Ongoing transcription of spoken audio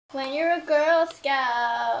When you're a Girl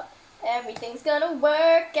Scout, everything's gonna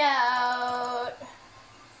work out.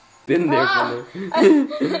 Been there, F.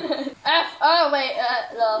 Oh wait,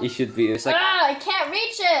 no. It should be. It's like I can't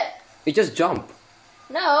reach it. you just jump.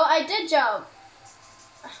 No, I did jump.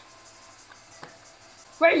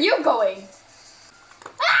 Where are you going?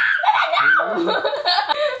 No!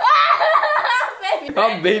 Baby.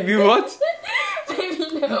 Oh, baby, what?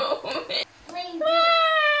 Baby, no.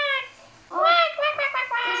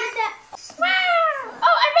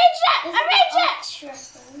 Oh, I reached it! I reached it!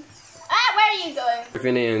 Where are you going?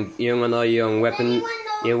 Fiona, yung weapon,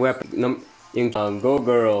 go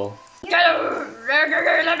girl.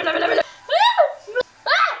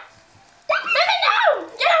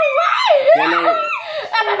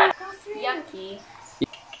 Yucky.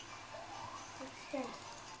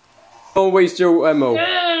 Don't waste your ammo.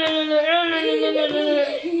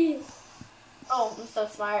 Oh, I'm so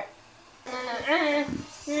smart.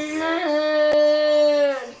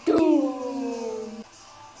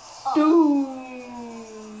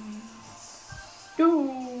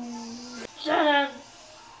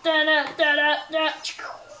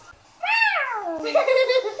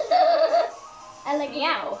 I like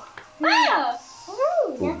meow. Wow.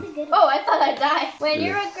 Ooh, that's a good one. Oh, I thought I'd die. When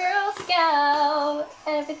you're a Girl Scout,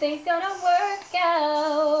 everything's gonna work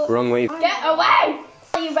out. Wrong way. Get away!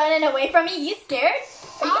 Are you running away from me? You scared?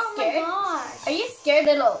 Are you Oh scared? my gosh. Are you scared,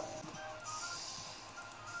 little?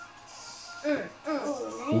 Ooh,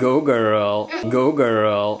 nice. Go girl. Go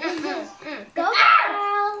girl. Go girl.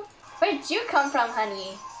 Where did you come from,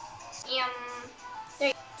 honey?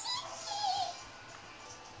 There.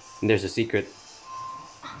 There's a secret.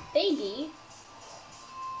 Baby.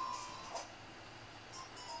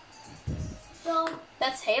 So,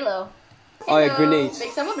 That's Halo. Oh, yeah, Hello. grenades.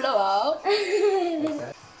 Big summer blowout.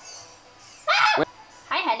 Hi,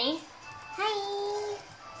 honey. hi.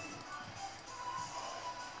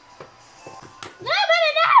 No!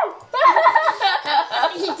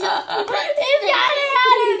 He's got it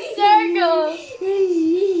out of circle.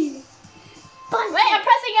 Wait, I'm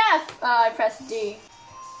pressing F. Oh, I pressed D.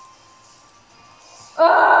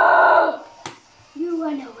 Oh! You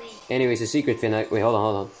run away. Anyways, a secret, Fiona. Wait, hold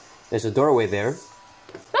on. There's a doorway there.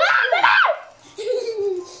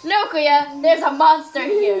 No, Kuya, there's a monster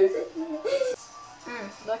here.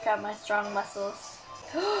 Look at my strong muscles.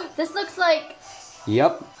 This looks like...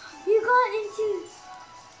 Yup. You got into...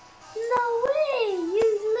 No way! You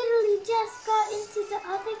literally just got into the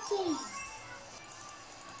other game.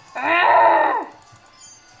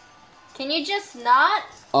 Can you just not?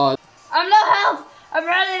 I'm low health! I'm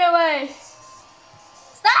running away!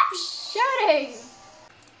 Stop shooting!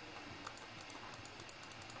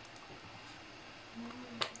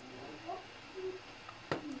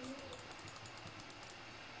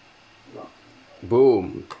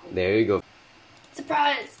 Boom. There you go.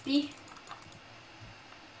 Surprise, B.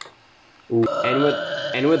 Ooh.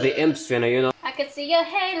 And with the imps, Fiona, I could see your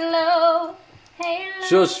halo. Halo.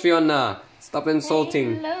 Shush, Fiona. Stop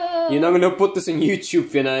insulting. Halo. You're not gonna put this in YouTube,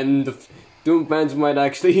 Fiona, and the Doom fans might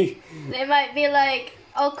actually... They might be like,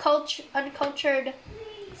 uncultured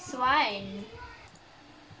swine.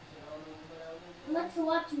 Let's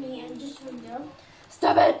watch me and just window.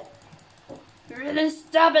 Stop it! You're really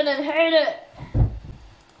stubborn and hate it.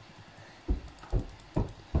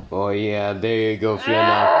 Oh yeah, there you go,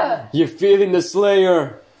 Fiona. You're feeling the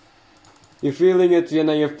Slayer. You're feeling it,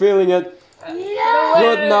 Fiona. You're feeling it. No!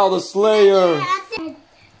 Good now, the Slayer.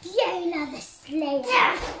 Fiona the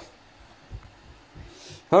Slayer.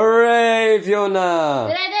 Hooray, Fiona.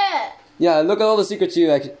 Did I do it? Yeah, look at all the secrets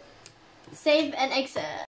you actually... Save and exit.